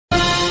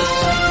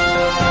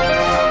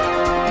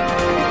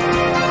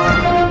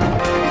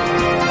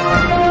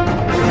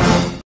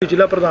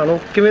जिला प्रधान हो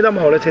किवें दा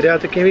माहौल इत्थे रहा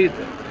ते किवें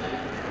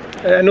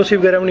NOC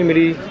वगैरह भी नहीं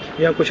मिली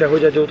या कुछ इहो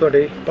जिहा जो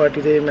तुहाडे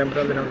पार्टी के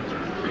मैंबरां दे नाल?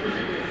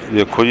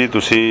 देखो जी,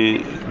 तुसी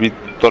भी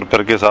तुर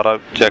फिर के सारा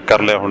चैक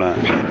कर लिया होना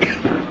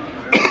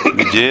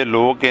जे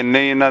लोग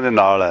इन्ने ही इन्हां दे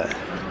नाल है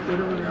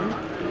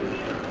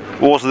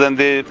उस दिन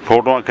दे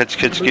फोटोआं खिच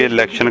खिच के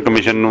इलैक्शन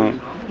कमीशन नूं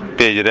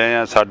भेज रहे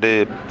हैं। साडे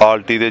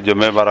पार्टी के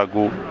जिम्मेवार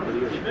आगू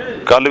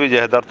कल भी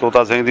जहदार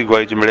तोता सिंह की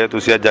अगवाई च मिले,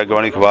 तुसीं अज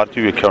जगबाणी अखबार च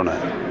भी वेखिया होना।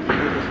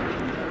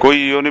 कोई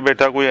ईओ नहीं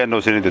बैठा, कोई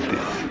NOC नहीं दिती।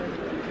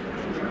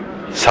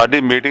 साडी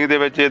मीटिंग दे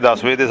विच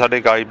 10 वजे ते साडे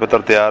कागज पत्र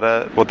तैयार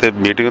है। उत्थे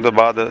मीटिंग तो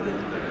बाद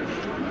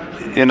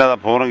इन्हां दा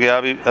फोन गया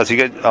भी असीं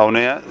कि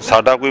आउने आ,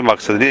 साडा कोई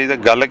मकसद नहीं, असीं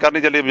गल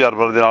करनी चली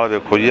ऑब्जर्वर दे नाल,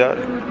 वेखो जी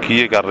की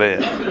ये कर रहे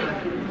हैं।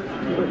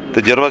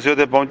 तो जदों असीं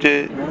उत्थे पहुंचे,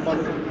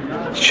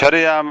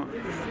 शरेआम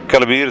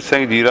कुलवीर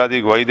सिंह जीरा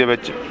की अगवाई दे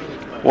विच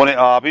उहने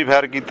आप ही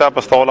फायर किया,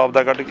 पिस्तौल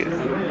आपदा कढ के।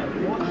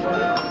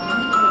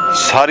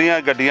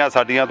 सारियां गड्डियां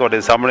साडियां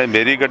तुहाडे सामने,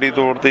 मेरी गड्डी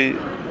तोड़ती,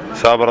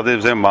 साहब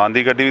हरदेव सिंह मान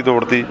की गड्डी भी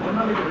तोड़ती।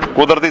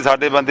 कुदरती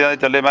साडे बंदियां दे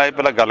चले, मैं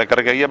पहला गल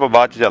करके आई आप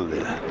बाद च चलदे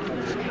आ।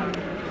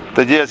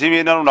 तो जे असीं भी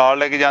इन्हां नूं नाल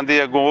लैके जांदे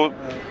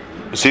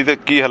अगों सी ते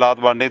की हालात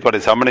बनने तुहाडे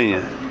सामने ही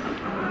है।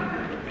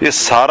 ये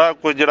सारा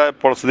कुछ जिहड़ा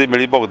पुलिस की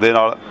मिली भुगत दे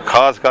नाल,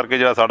 खास करके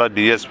जिहड़ा साडा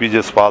DSP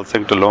जसपाल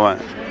सिंह ढिल्लों है,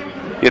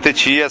 इत्थे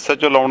 6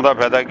 SHO लाउण दा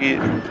फायदा की है?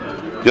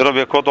 जो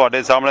वेखो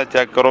तुहाडे सामने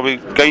चैक करो भी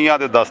कईयां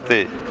दे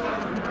दस्ते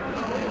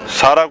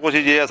सारा कुछ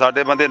ही, जे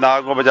साडे बंदे ना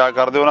को बचा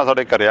करदे उन्हां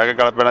साडे घरे आके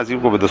गल पैना सी,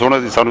 कोई दसोना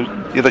सी सानूं।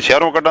 ये तो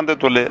शहरों कड्ढण ते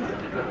तुले।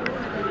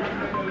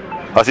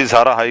 असीं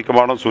सारा हाई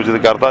कमांड नूं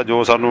सूचित करता,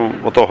 जो सानूं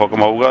उत्तों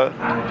हुक्म आऊगा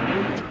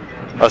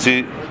असीं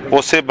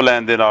उसे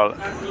प्लैन दे नाल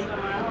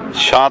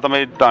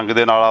शांतमई ढंग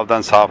दे नाल आपदा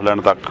इंसाफ लैण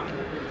तक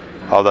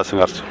आपदा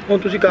संघर्ष। हुण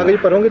तुसीं कागज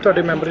भरोगे?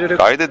 तुहाडे मैंबर जिहड़े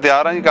कागज ते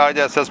तैयार आ जी, कागज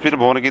SSP नूं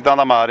फोन कीता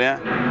तां मार रहे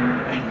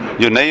हैं,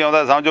 जो नहीं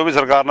आउंदा समझो भी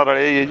सरकार नाल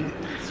रले ही है जी।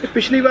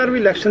 पिछली बार भी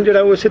इलैक्शन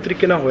जिहड़ा वो इसे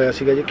तरीके नाल होया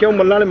सीगा जी, क्यों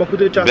मल्लां वाले मखू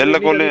दे विच?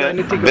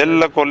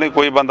 बिल्कुल नहीं,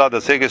 कोई बंदा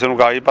दसे किसी नूं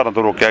कागज भरन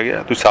तो रोकिया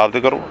गया, तुसीं साफ ते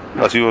करो,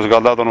 असीं उस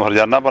गल दा तुहानूं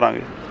हरजाना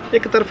भरांगे।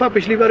 एक तरफा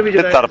पिछली बार भी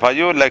तरफा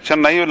जी, वो इलैक्शन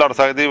नहीं लड़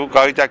सकदी, वो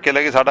कागज चक के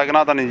लेके साडा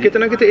गनाह तां नहीं जी।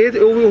 कितना किते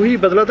ओही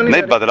बदला तां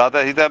नहीं? बदला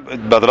तां असीं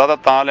बदला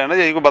तां लेना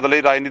जे कोई बदले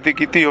राजनीति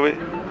कीती होवे।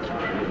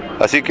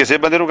 असीं किसी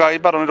बंदे नूं कागज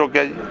भरन नहीं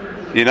रोकिया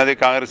जी। इन्हां दे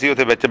कांग्रेसी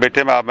उत्थे विच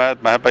बैठे, मैं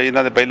भाई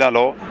इन्हां दे पहिलां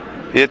लो,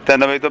 ये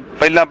 3 वजे तो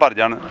पहिलां भर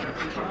जाण।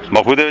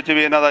 मखू दे विच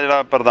भी इन्हां दा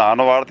जिहड़ा प्रधान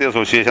आड़ती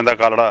एसोसीएशन दा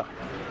कालड़ा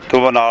तो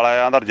वो नाल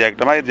आया, आंदा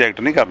रिजैक्ट, मैं रिजैक्ट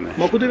नहीं करने।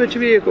 मखू दे विच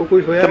भी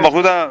कोई होया?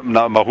 मखू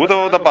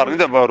दा भर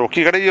नहीं,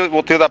 रोकी खड़े जी,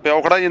 उत्थे दा प्यो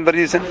खड़ा जी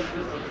इंद्रजीत सिंह,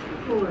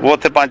 वो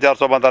उत्थे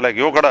 500-400 बंदा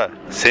लैके वो खड़ा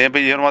सेम भी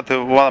जी।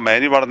 मैं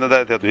नहीं वड़न दिंदा,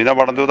 इत्थे तुसीं ना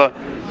वड़न दिओ।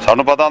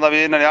 सानूं पता हुंदा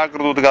भी इन्हां ने आह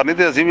करतूत करनी,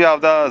 ते असीं भी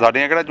आपदा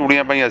साडियां किहड़ा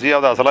चूड़ियां पईयां, असीं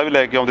आपदा असला भी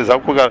लैके आउंदे,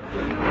 सब कुछ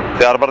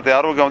तैयार बर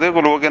तैयार हो के आउंदे।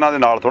 कोई लोक इन्हां दे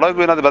नाल थोड़ा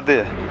कोई इन्हां दे वधे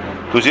है।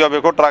 तुसीं आ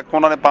वेखो ट्रक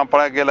उन्होंने पंप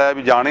वाले अगे लाया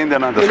भी जान ही नहीं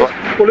देना। दसो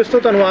पुलिस तो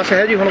तुहानूं आस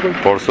है जी? हुण कोई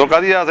पुलिस तो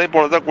काहदी आस है?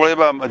 पुलिस दा कोले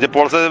जे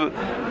पुलिस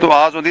तो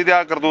आस हुंदी ते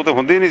आ करतूत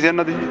हुंदी नहीं सी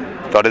इन्हां दी।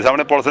 तुहाडे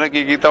सामने पुलिस ने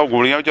की कीता,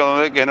 गोलियां भी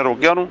चलाउंदे, किसी ने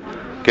रोकिया उहनूं,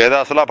 किसी दा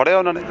असला फड़िया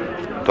उन्होंने,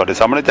 तुहाडे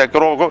सामने चैक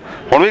करो।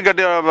 हुण भी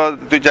गड्डी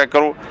तुसीं चैक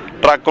करो,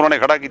 ट्रक उन्होंने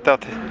खड़ा कीता,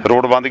 उत्थे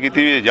रोड बंद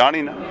कीती भी जान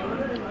ही ना।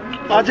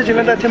 अज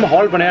जिवें दा इत्थे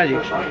माहौल बनिया जी,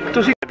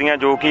 तुसीं गड्डियां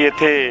जो कि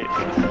इत्थे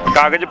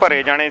कागज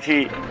भरे जाने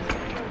सी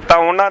तां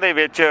उन्हां दे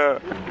विच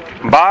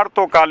बाहर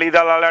तो अकाली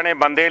दल वालिਆਂ ने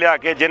बंदे लिया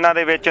के, जिन्हां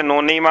दे विच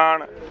नोनी मान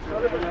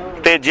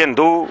ते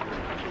जिंदू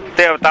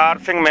ते अवतार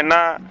सिंह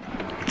मिन्ना,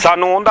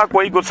 सानूं उहदा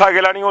कोई गुस्सा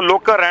गिला नहीं, वो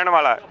लोकल रहण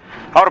वाला है।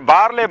 और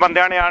बाहरले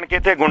बंदियां ने आण के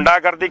इत्थे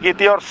गुंडागर्दी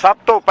कीती। और सब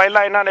तो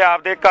पहला इन्हां ने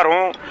आपदे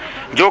घरों,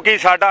 जो कि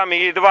साडा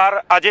उम्मीदवार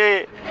अजे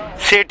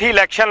सेठी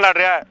इलैक्शन लड़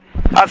रहा है,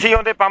 असीं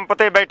उहदे पंप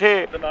ते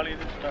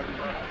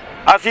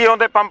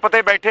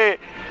बैठे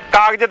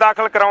कागज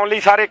दाखिल कराउण लई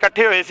सारे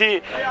इकट्ठे होए सी,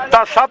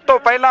 तां सब तो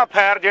पहला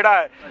फायर जिहड़ा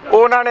है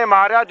उन्हां ने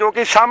मारिया, जो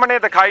कि सामने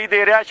दिखाई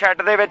दे रहा,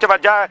 शैड दे विच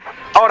वज्जा है।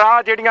 और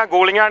आ जिहड़ियां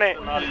गोलियां ने,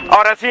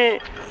 और असीं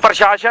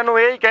प्रशासन नूं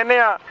यही कहने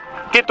आ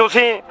कि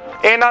तुसीं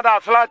इन्हां दा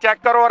असला चैक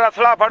करो और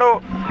असला फड़ो,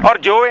 और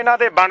जो इन्हां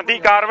दे बनदी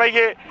कार्रवाई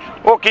है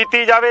वो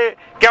कीती जावे,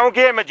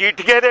 क्योंकि ये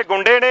मजीठीए दे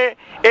गुंडे ने।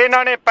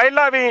 इन्हां ने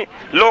पहला भी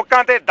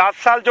लोकां ते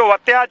 10 साल जो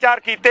अत्याचार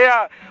कीते आ,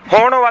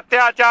 हुण वो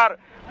अत्याचार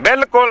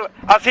बिल्कुल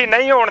असीं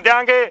नहीं होण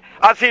देंगे।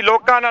 असीं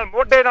लोकां नाल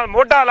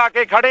मोढा ला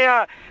के खड़े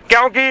आ,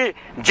 क्योंकि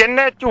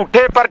जिन्ने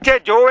झूठे परचे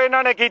जो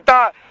इन्हां ने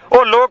कीता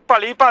वो लोग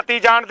भली भांति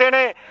जानते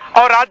ने।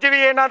 और अज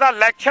भी इन्हां दा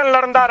इलैक्शन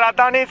लड़न दा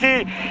इरादा नहीं सी,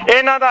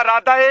 इन्हां दा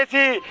इरादा ये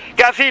सी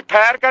कि असीं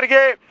फायर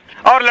करिए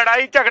और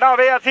लड़ाई झगड़ा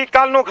होवे, असीं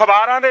कल नूं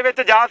अखबारां दे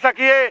विच जा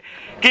सकीए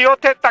कि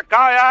उत्थे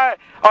धक्का होया है।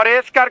 और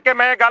इस करके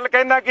मैं गल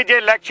कहना कि जे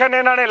इलैक्शन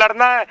इन्हां ने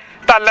लड़ना है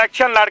तां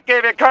इलैक्शन लड़ के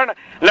वेखण,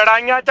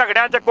 लड़ाइयां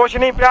झगड़ियां च कुछ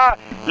नहीं पिया।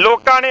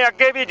 लोकां ने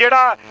अगे भी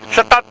जिहड़ा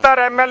 77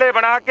 MLA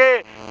बना के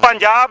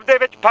पंजाब दे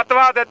विच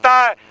फतवा दिता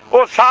है,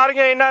 वो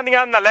सारियां इन्हां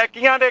दीयां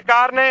नलैकियां दे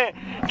कारण ने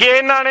कि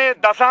इन्हां ने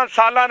 10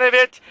 सालां दे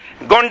विच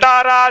गुंडा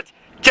राज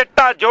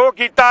चिट्टा जो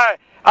कीता है,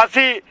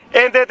 ਅਸੀਂ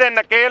ਇਹਦੇ ਤੇ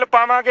ਨਕੇਲ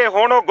ਪਾਵਾਂਗੇ।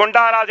 ਹੁਣ ਉਹ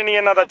ਗੁੰਡਾ ਰਾਜ ਨਹੀਂ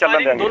ਇਹਨਾਂ ਦਾ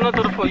ਚੱਲਣ ਦੇਣਗੇ। ਦੋਨੋਂ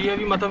ਤਰਫ ਹੋਈ ਹੈ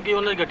ਵੀ ਮਤਲਬ ਕਿ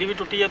ਉਹਨਾਂ ਦੀ ਗੱਡੀ ਵੀ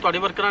ਟੁੱਟੀ ਹੈ, ਤੁਹਾਡੇ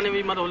ਵਰਕਰਾਂ ਨੇ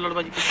ਵੀ ਮਤਲਬ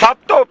ਹੁੱਲੜਬਾਜ਼ੀ ਕੀਤੀ। ਸਭ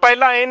ਤੋਂ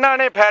ਪਹਿਲਾਂ ਇਹਨਾਂ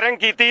ਨੇ ਫਾਇਰਿੰਗ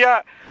ਕੀਤੀ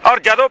ਆ, ਔਰ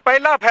ਜਦੋਂ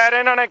ਪਹਿਲਾ ਫਾਇਰ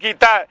ਇਹਨਾਂ ਨੇ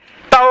ਕੀਤਾ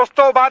ਤਾਂ ਉਸ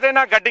ਤੋਂ ਬਾਅਦ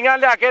ਇਹਨਾਂ ਗੱਡੀਆਂ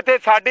ਲਿਆ ਕੇ ਤੇ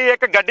ਸਾਡੀ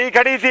ਇੱਕ ਗੱਡੀ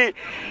ਖੜੀ ਸੀ,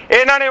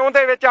 ਇਹਨਾਂ ਨੇ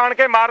ਉਹਦੇ ਵਿੱਚ ਆਣ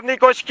ਕੇ ਮਾਰਨ ਦੀ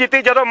ਕੋਸ਼ਿਸ਼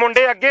ਕੀਤੀ। ਜਦੋਂ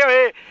ਮੁੰਡੇ ਅੱਗੇ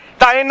ਹੋਏ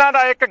ਤਾਂ ਇਹਨਾਂ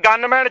ਦਾ ਇੱਕ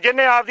ਗਨਮੈਨ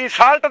ਜਿਹਨੇ ਆਪਦੀ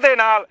ਸਾਲਟ ਦੇ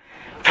ਨਾਲ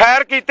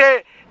ਫਾਇਰ ਕੀਤੇ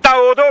ਤਾਂ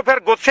ਉਦੋਂ ਫਿਰ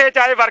ਗੁੱਸੇ 'ਚ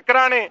ਆਏ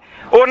ਵਰਕਰਾਂ ਨੇ,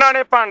 ਉਹਨਾਂ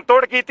ਨੇ ਭੰਨ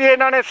ਤੋੜ ਕੀਤੀ।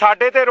 ਇਹਨਾਂ ਨੇ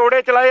ਸਾਡੇ ਤੇ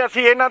ਰੋੜੇ ਚਲਾਏ,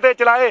 ਅਸੀਂ ਇਹਨਾਂ ਤੇ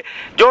ਚਲਾਏ।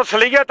 ਜੋ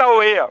ਅਸਲੀਅਤ ਆ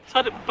ਉਹ ਇਹ ਆ।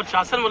 ਸਰ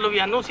ਪ੍ਰਸ਼ਾਸਨ ਵੱਲੋਂ ਵੀ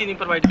ਐਨਓਸੀ ਨਹੀਂ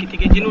ਪ੍ਰੋਵਾਈਡ ਕੀਤੀ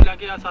ਗਈ, ਜਿਹਨੂੰ ਲੈ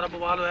ਕੇ ਆ ਸਾਰਾ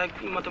ਬਵਾਲ ਹੋਇਆ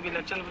ਮਤਲਬ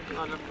ਇਲੈਕਸ਼ਨ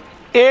ਨਾਲ।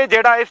 ਇਹ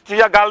ਜਿਹੜਾ ਇਸ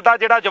ਗੱਲ ਦਾ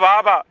ਜਿਹੜਾ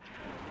ਜਵਾਬ ਆ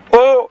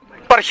ਉਹ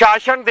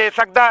ਪ੍ਰਸ਼ਾਸਨ ਦੇ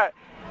ਸਕਦਾ ਹੈ।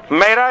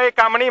 ਮੇਰਾ ਇਹ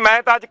ਕੰਮ ਨਹੀਂ।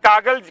 ਮੈਂ ਤਾਂ ਅੱਜ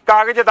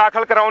ਕਾਗਜ਼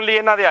ਦਾਖਲ ਕਰਾਉਣ ਲਈ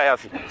ਇਹਨਾਂ ਦੇ ਆਇਆ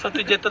ਸੀ। ਸਰ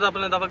ਤੁਸੀਂ ਜਿੱਤ ਦਾ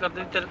ਆਪਣਾ ਦਾਅਵਾ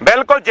ਕਰਦੇ?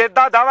 ਬਿਲਕੁਲ ਜਿੱਤ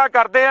ਦਾ ਦਾਅਵਾ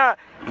ਕਰਦੇ ਆ।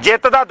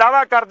 ਜਿੱਤ ਦਾ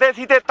ਦਾਅਵਾ ਕਰਦੇ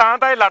ਸੀ ਤੇ ਤਾਂ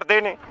ਇਹ ਲੜਦੇ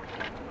ਨੇ।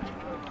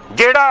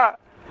 ਜਿਹੜਾ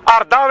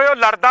ਹਾਰਦਾ ਹੋਵੇ ਉਹ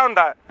ਲੜਦਾ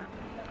ਹੁੰਦਾ ਹੈ।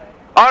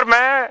 ਔਰ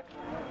ਮੈਂ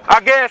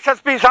ਅੱਗੇ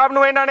ਐਸਐਸਪੀ ਸਾਹਿਬ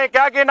ਨੂੰ ਇਹਨਾਂ ਨੇ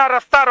ਕਿਹਾ ਕਿ ਇਹਨਾਂ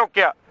ਰਸਤਾ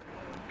ਰੋਕਿਆ,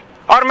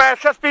 ਔਰ ਮੈਂ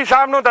ਐਸਐਸਪੀ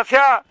ਸਾਹਿਬ ਨੂੰ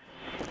ਦੱਸਿਆ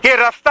ਕਿ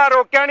ਰਸਤਾ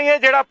ਰੋਕਿਆ ਨਹੀਂ। ਇਹ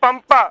ਜਿਹੜਾ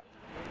ਪੰਪ ਆ,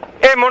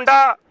 ਇਹ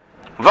ਮੁੰਡਾ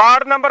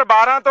ਵਾਰਡ ਨੰਬਰ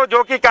 12 ਤੋਂ,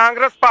 ਜੋ ਕਿ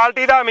ਕਾਂਗਰਸ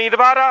ਪਾਰਟੀ ਦਾ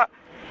ਉਮੀਦਵਾਰ ਆ,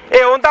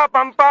 ਇਹ ਉਹਦਾ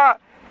ਪੰਪ ਆ।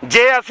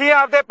 ਜੇ ਅਸੀਂ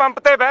ਆਪਦੇ ਪੰਪ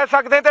ਤੇ ਬਹਿ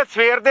ਸਕਦੇ ਤੇ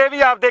ਸਵੇਰ ਦੇ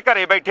ਵੀ ਆਪਦੇ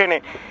ਘਰੇ ਬੈਠੇ ਨੇ।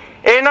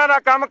 ਇਹਨਾਂ ਦਾ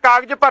ਕੰਮ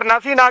ਕਾਗਜ਼ ਭਰਨਾ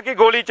ਸੀ, ਨਾ ਕਿ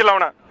ਗੋਲੀ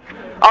ਚਲਾਉਣਾ।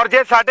 ਔਰ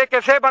ਜੇ ਸਾਡੇ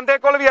ਕਿਸੇ ਬੰਦੇ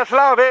ਕੋਲ ਵੀ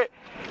ਅਸਲਾ ਹੋਵੇ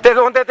ਤੇ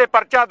ਉਹਦੇ ਤੇ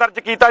ਪਰਚਾ ਦਰਜ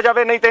ਕੀਤਾ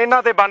ਜਾਵੇ, ਨਹੀਂ ਤੇ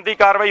ਇਹਨਾਂ ਤੇ ਬਣਦੀ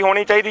ਕਾਰਵਾਈ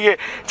ਹੋਣੀ ਚਾਹੀਦੀ ਹੈ।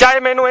 ਚਾਹੇ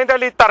ਮੈਨੂੰ ਇਹਦੇ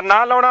ਲਈ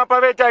ਧਰਨਾ ਲਾਉਣਾ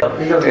ਪਵੇ,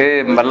 ਚਾਹੇ।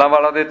 ਇਹ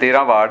ਮੱਲਾਂਵਾਲਾ ਦੇ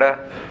 13 ਵਾਰਡ ਹੈ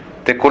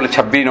ਤੇ ਕੁੱਲ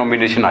 26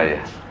 ਨੋਮੀਨੇਸ਼ਨ ਆਏ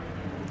ਹੈ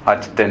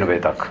ਅੱਜ 3 ਵਜੇ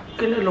ਤੱਕ।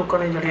 ਕਿੰਨੇ ਲੋਕਾਂ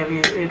ਨੇ ਜਿਹੜੇ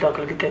ਵੀ ਇਹ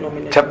ਦਾਖਲ ਕੀਤੇ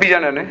ਨੋਮੀਨੇਸ਼ਨ? 26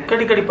 ਜਣੇ ਨੇ।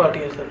 ਕਿਹੜੀ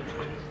ਪਾਰਟੀ ਹੈ ਸਰ?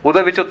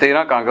 ਉਹਦੇ ਵਿੱਚੋਂ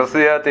 13 ਕਾਂਗਰਸ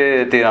ਦੇ ਆ ਤੇ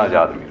 13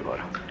 ਆਜ਼ਾਦ ਉਮੀਦਵਾਰ।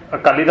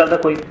 ਅਕਾਲੀ ਦਲ ਦਾ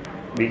ਕੋਈ,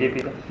 ਬੀਜੇਪੀ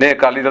ਦਾ ਨਹੀਂ,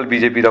 ਅਕਾਲੀ ਦਲ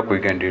ਬੀਜੇਪੀ ਦਾ ਕੋਈ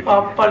ਕੈਂਡੀਡੇਟ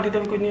ਆਪ ਪਾਰਟੀ ਦਾ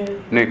ਵੀ ਕੋਈ ਨਹੀਂ ਹੈ?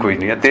 ਨਹੀਂ, ਕੋਈ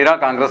ਨਹੀਂ ਹੈ। 13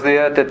 ਕਾਂਗਰਸ ਦੇ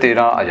ਆ ਤੇ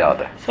 13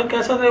 ਆਜ਼ਾਦ ਹੈ। ਸਰ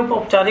ਕਹਿ ਸਕਦੇ ਹੋ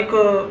ਔਪਚਾਰਿਕ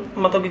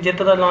ਮਤਲਬ ਕਿ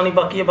ਜਿੱਤ ਦਾ ਐਲਾਨ ਹੀ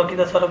ਬਾਕੀ ਹੈ, ਬਾਕੀ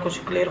ਦਾ ਸਾਰਾ ਕੁਝ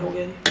ਕਲੀਅਰ ਹੋ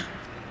ਗਿਆ ਜੀ?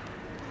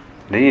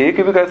 ਨਹੀਂ, ਇਹ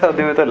ਕਿਵੇਂ ਕਹਿ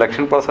ਸਕਦੇ ਹੋ? ਇਹ ਤਾਂ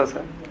ਇਲੈਕਸ਼ਨ ਪ੍ਰੋਸੈਸ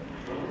ਹੈ।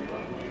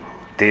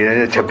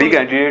 26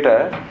 ਕੈਂਡੀਡੇਟ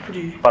ਹੈ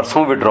ਜੀ।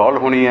 ਪਰਸੋਂ ਵਿਡਰਾਲ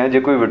ਹੋਣੀ ਹੈ। ਜੇ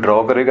ਕੋਈ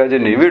ਵਿਡਰਾਅ ਕਰੇਗਾ, ਜੇ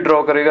ਨਹੀਂ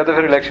ਵਿਡਰਾਅ ਕਰੇਗਾ ਤਾਂ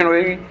ਫਿਰ ਇਲੈਕਸ਼ਨ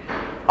ਹੋਏਗੀ।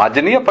 ਅੱਜ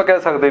ਨਹੀਂ ਆਪਾਂ ਕਹਿ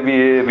ਸਕਦੇ ਵੀ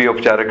ਇਹ ਵੀ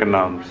ਔਪਚਾਰਿਕ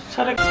ਨਾਮ।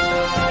 ਸਰ